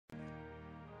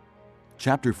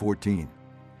Chapter 14.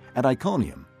 At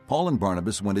Iconium, Paul and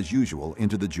Barnabas went as usual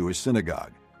into the Jewish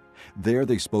synagogue. There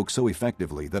they spoke so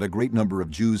effectively that a great number of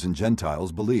Jews and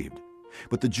Gentiles believed.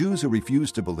 But the Jews who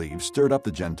refused to believe stirred up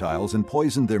the Gentiles and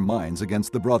poisoned their minds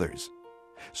against the brothers.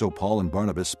 So Paul and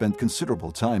Barnabas spent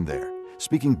considerable time there,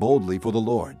 speaking boldly for the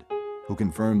Lord, who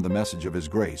confirmed the message of His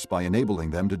grace by enabling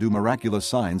them to do miraculous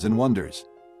signs and wonders.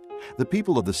 The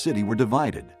people of the city were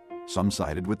divided. Some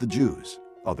sided with the Jews,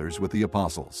 others with the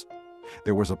apostles.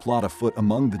 There was a plot afoot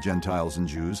among the Gentiles and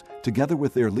Jews, together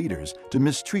with their leaders, to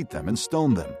mistreat them and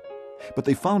stone them. But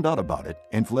they found out about it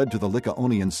and fled to the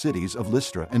Lycaonian cities of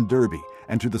Lystra and Derbe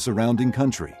and to the surrounding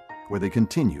country, where they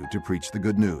continued to preach the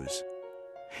good news.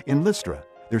 In Lystra,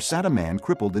 there sat a man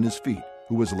crippled in his feet,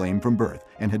 who was lame from birth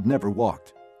and had never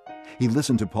walked. He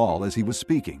listened to Paul as he was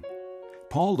speaking.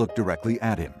 Paul looked directly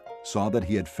at him, saw that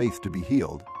he had faith to be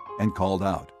healed, and called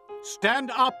out,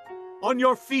 "Stand up on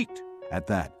your feet!" At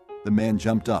that, the man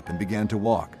jumped up and began to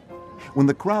walk. When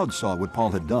the crowd saw what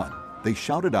Paul had done, they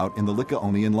shouted out in the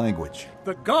Lycaonian language,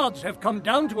 "The gods have come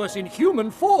down to us in human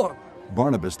form!"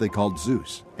 Barnabas they called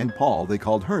Zeus, and Paul they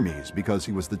called Hermes because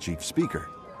he was the chief speaker.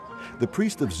 The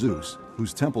priest of Zeus,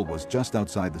 whose temple was just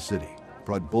outside the city,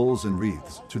 brought bulls and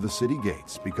wreaths to the city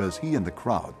gates because he and the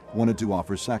crowd wanted to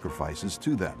offer sacrifices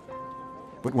to them.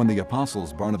 But when the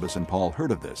apostles Barnabas and Paul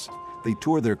heard of this, they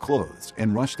tore their clothes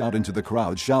and rushed out into the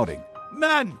crowd shouting,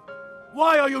 "Men,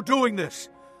 why are you doing this?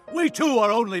 We too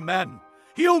are only men,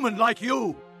 human like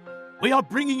you. We are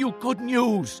bringing you good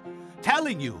news,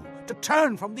 telling you to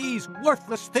turn from these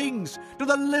worthless things to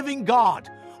the living God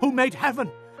who made heaven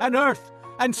and earth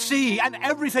and sea and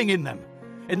everything in them.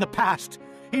 In the past,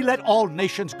 He let all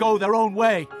nations go their own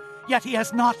way, yet He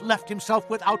has not left Himself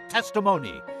without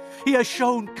testimony. He has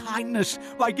shown kindness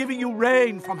by giving you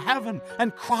rain from heaven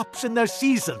and crops in their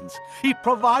seasons. He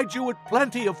provides you with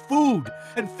plenty of food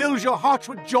and fills your hearts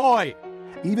with joy."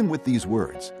 Even with these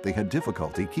words, they had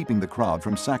difficulty keeping the crowd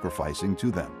from sacrificing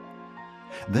to them.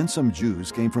 Then some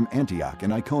Jews came from Antioch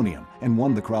and Iconium and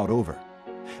won the crowd over.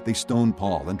 They stoned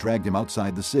Paul and dragged him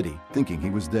outside the city, thinking he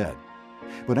was dead.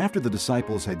 But after the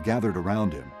disciples had gathered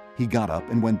around him, he got up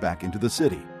and went back into the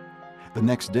city. The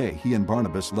next day he and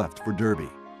Barnabas left for Derbe.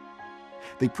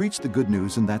 They preached the good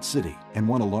news in that city and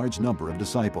won a large number of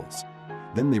disciples.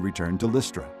 Then they returned to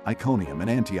Lystra, Iconium, and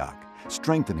Antioch,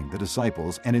 strengthening the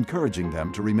disciples and encouraging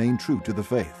them to remain true to the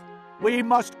faith. "We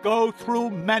must go through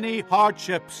many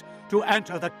hardships to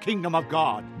enter the kingdom of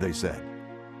God," they said.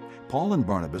 Paul and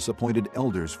Barnabas appointed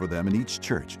elders for them in each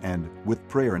church and, with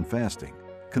prayer and fasting,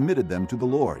 committed them to the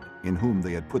Lord, in whom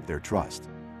they had put their trust.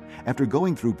 After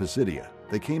going through Pisidia,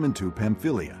 they came into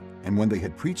Pamphylia, and when they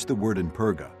had preached the word in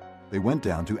Perga, they went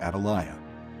down to Attalia.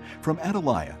 From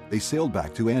Attalia, they sailed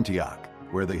back to Antioch,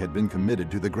 where they had been committed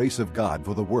to the grace of God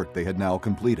for the work they had now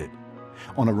completed.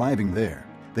 On arriving there,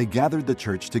 they gathered the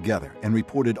church together and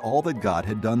reported all that God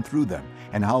had done through them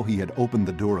and how He had opened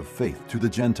the door of faith to the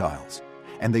Gentiles.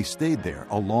 And they stayed there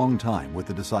a long time with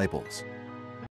the disciples.